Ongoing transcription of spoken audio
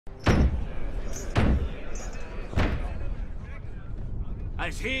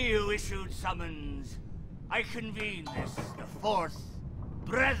As he who issued summons, I convene this, the fourth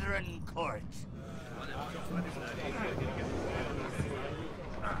Brethren Court.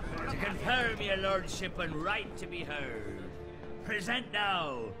 To confirm your lordship and right to be heard, present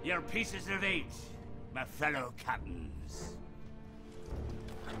now your pieces of eight, my fellow captains.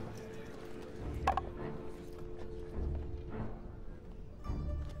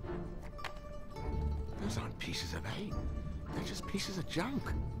 Those aren't pieces of eight. They're just pieces of junk.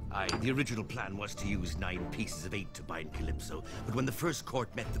 Aye, the original plan was to use 9 pieces of 8 to bind Calypso, but when the first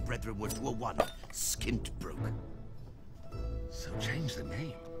court met, the brethren were to a 1. Skint broke. So change the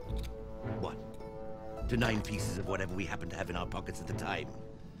name. 1. To 9 pieces of whatever we happened to have in our pockets at the time.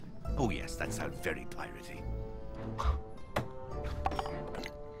 Oh yes, that sounds very piratey.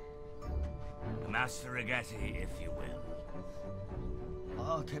 Master Rigetti, if you will.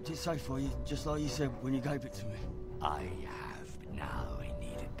 I kept it safe for you, just like you said when you gave it to me. I have, but now I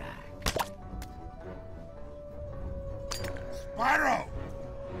need it back. Spyro!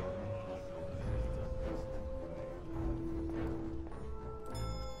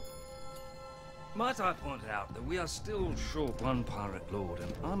 Might I point out that we are still short 1 pirate lord,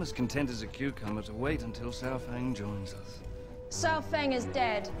 and I'm as content as a cucumber to wait until Sao Fang joins us. Sao Feng is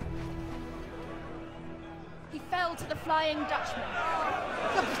dead. He fell to the Flying Dutchman.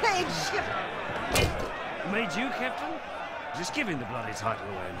 The plague ship! Made you captain? Just give him the bloody title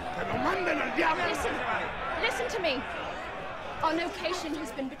away now. Te lo manden al diablo! Listen to me. Our location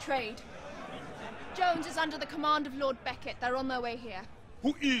has been betrayed. Jones is under the command of Lord Beckett. They're on their way here.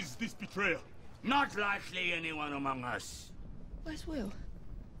 Who is this betrayer? Not likely anyone among us. Where's Will?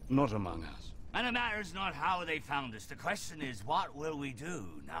 Not among us. And it matters not how they found us. The question is, what will we do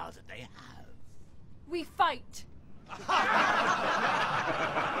now that they have? We fight.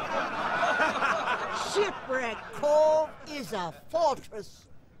 Shipwreck Cove is a fortress.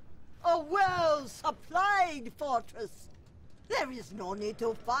 A well-supplied fortress. There is no need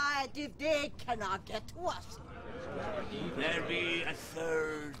to fight if they cannot get to us. There be a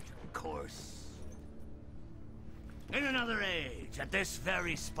third course. In another age, at this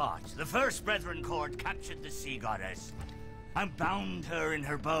very spot, the first Brethren Court captured the sea goddess and bound her in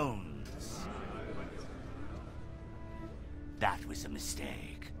her bones. That was a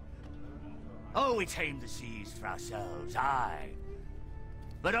mistake. Oh, we tamed the seas for ourselves, aye.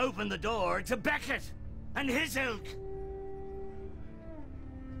 But opened the door to Beckett and his ilk.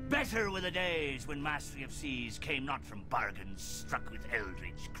 Better were the days when mastery of seas came not from bargains struck with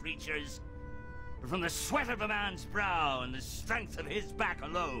eldritch creatures, but from the sweat of a man's brow and the strength of his back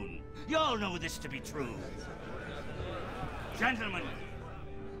alone. You all know this to be true. Gentlemen,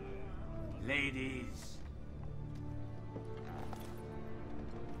 ladies,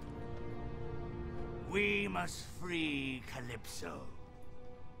 we must free Calypso.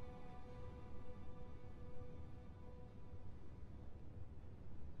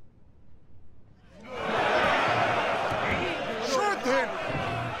 Short then!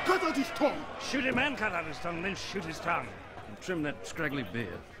 Cut out his tongue! Shoot him and cut out his tongue, then shoot his tongue. And trim that scraggly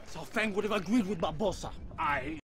beard. Sao Feng would have agreed with Barbossa. I